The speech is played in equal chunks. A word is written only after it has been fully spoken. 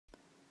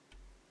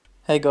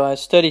Hey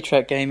guys, Sturdy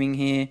Track Gaming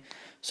here.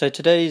 So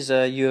today's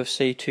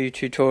UFC 2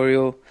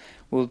 tutorial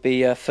will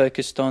be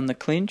focused on the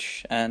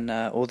clinch and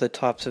all the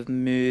types of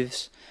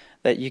moves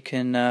that you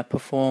can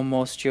perform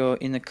whilst you're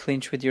in the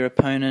clinch with your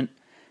opponent.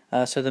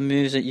 So the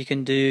moves that you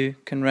can do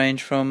can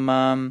range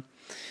from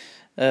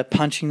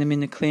punching them in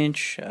the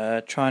clinch,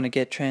 trying to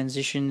get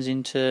transitions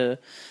into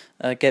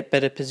get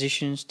better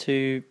positions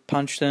to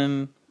punch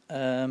them.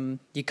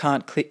 You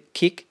can't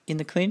kick in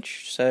the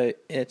clinch, so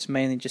it's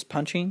mainly just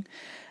punching.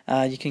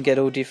 You can get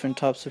all different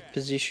types of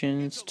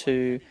positions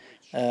to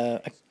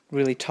a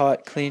really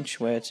tight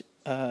clinch where it's,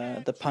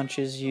 the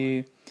punches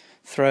you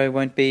throw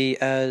won't be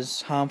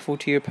as harmful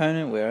to your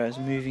opponent, whereas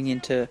moving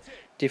into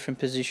different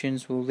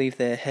positions will leave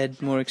their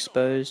head more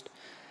exposed.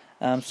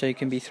 So you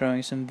can be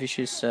throwing some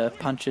vicious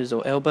punches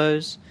or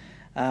elbows.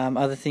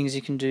 Other things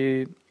you can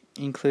do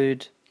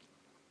include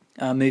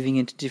moving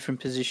into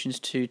different positions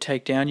to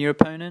take down your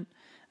opponent.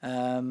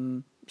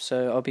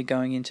 So I'll be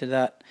going into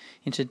that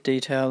into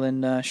detail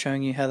and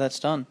showing you how that's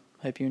done.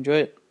 Hope you enjoy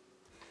it.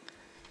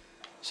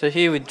 So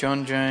here with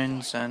Jon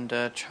Jones and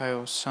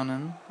Chael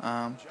Sonnen,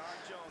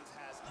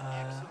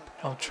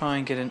 I'll try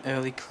and get an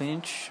early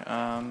clinch,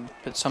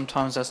 but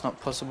sometimes that's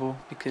not possible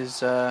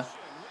because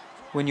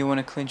when you want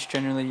to clinch,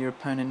 generally your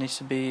opponent needs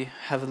to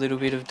have a little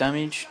bit of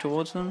damage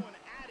towards them.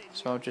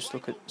 So I'll just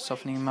look at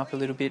softening them up a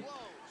little bit,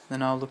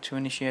 then I'll look to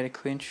initiate a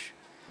clinch.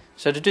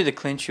 So to do the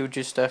clinch, you'll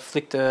just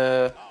flick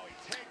the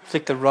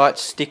right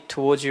stick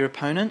towards your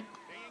opponent.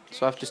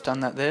 So I've just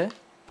done that there,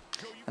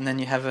 and then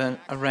you have a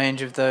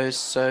range of those.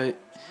 So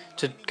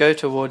to go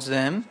towards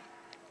them,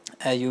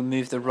 you'll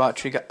move the right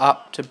trigger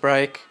up to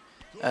break,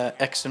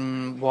 X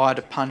and Y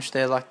to punch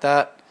there like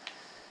that.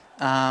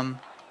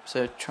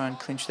 So try and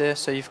clinch there.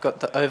 So you've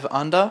got the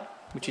over-under,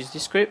 which is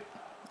this grip,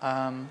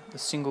 the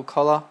single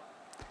collar,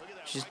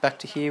 which is back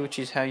to here, which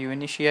is how you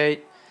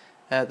initiate,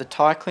 the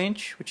tie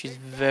clinch, which is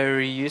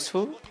very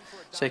useful.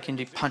 So you can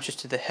do punches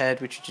to the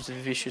head, which is just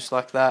vicious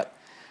like that.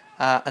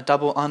 A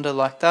double under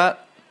like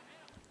that.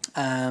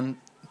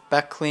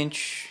 Back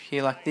clinch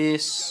here like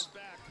this.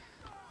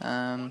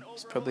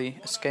 It's probably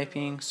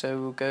escaping, so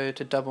we'll go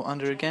to double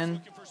under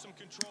again.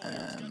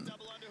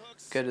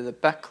 Go to the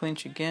back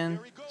clinch again.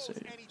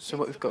 So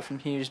what we've got from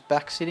here is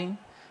back sitting.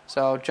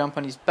 So I'll jump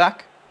on his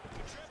back,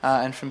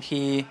 and from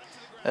here,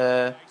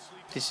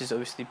 this is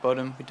obviously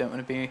bottom. We don't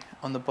want to be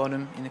on the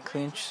bottom in the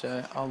clinch,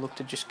 so I'll look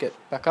to just get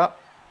back up.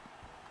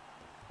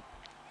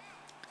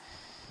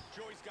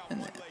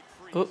 And then,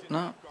 oh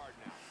no,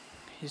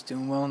 he's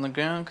doing well on the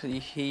ground because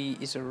he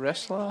is a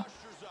wrestler.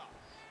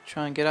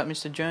 Try and get up,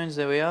 Mr. Jones.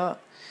 There we are.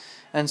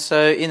 And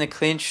so in the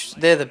clinch,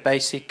 they're the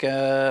basic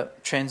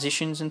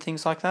transitions and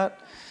things like that.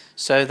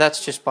 So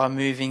that's just by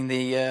moving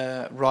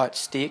the right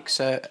stick.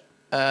 So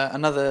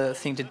another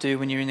thing to do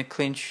when you're in the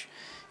clinch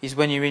is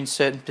when you're in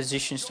certain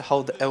positions to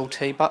hold the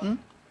LT button.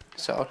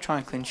 So I'll try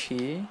and clinch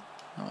here.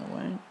 No, I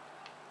won't.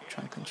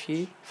 Try and clinch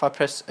here. If I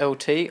press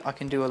LT, I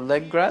can do a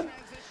leg grab.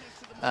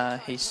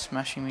 He's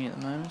smashing me at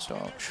the moment, so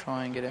I'll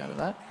try and get out of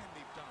that.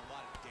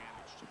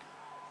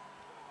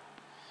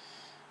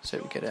 So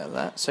we get out of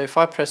that. So if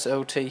I press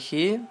LT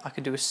here, I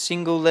can do a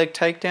single leg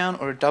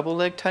takedown or a double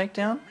leg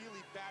takedown.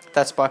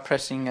 That's by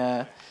pressing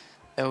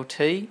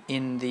LT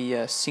in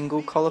the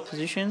single collar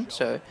position.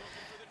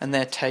 And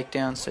they're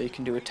takedowns, so you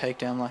can do a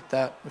takedown like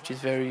that, which is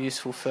very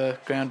useful for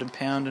ground and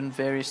pound and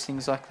various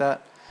things like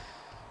that.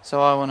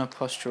 So I want to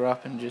posture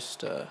up and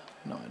just no,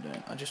 I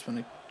don't. I just want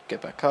to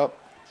get back up.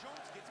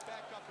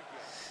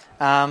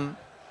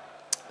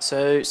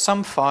 So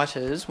some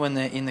fighters, when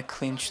they're in the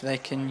clinch, they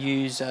can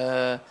use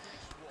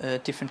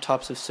different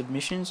types of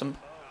submissions. I'm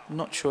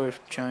not sure if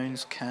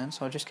Jones can,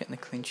 so I'll just get in the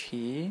clinch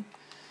here.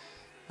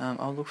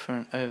 I'll look for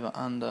an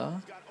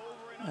over-under.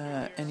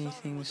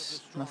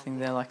 Nothing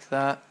there like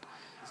that.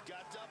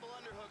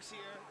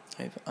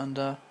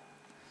 Over-under,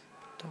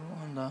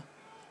 double-under.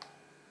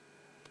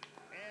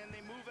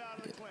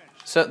 Yeah.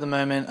 So at the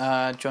moment,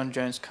 Jon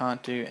Jones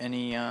can't do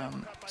any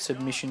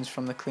submissions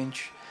from the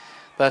clinch.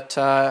 But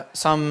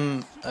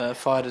some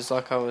fighters,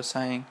 like I was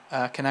saying,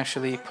 can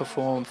actually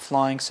perform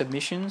flying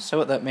submissions. So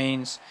what that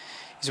means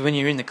is when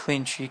you're in the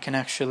clinch, you can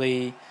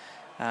actually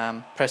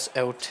press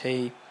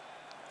LT,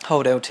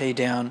 hold LT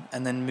down,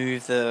 and then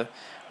move the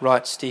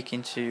right stick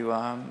into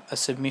a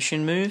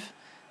submission move.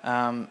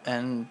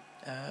 And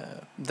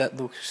that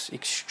looks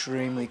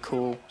extremely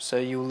cool. So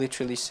you'll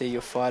literally see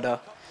your fighter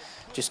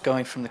just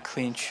going from the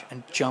clinch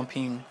and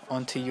jumping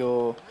onto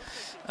your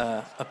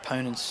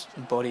opponent's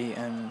body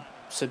and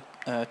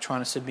trying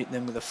to submit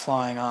them with a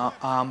flying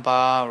arm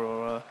bar,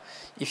 or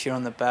if you're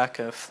on the back,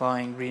 a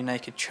flying rear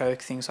naked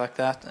choke, things like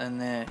that, and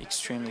they're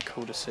extremely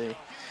cool to see.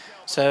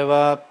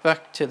 So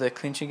back to the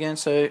clinch again.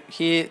 So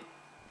here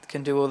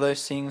can do all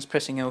those things.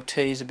 Pressing LT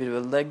is a bit of a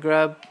leg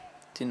grab,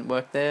 didn't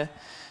work there.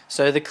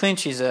 So the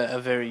clinch is a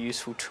very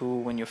useful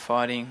tool when you're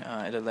fighting.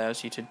 It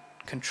allows you to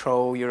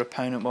control your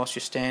opponent whilst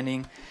you're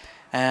standing.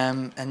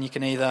 And you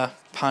can either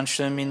punch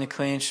them in the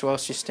clinch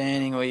whilst you're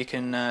standing, or you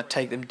can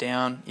take them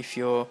down if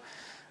your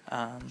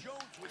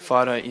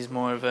fighter is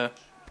more of a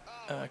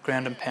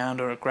ground and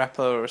pound or a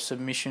grappler or a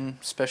submission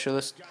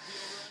specialist.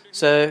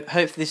 So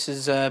hope this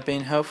has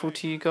been helpful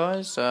to you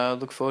guys.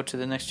 Look forward to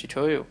the next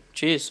tutorial.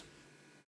 Cheers.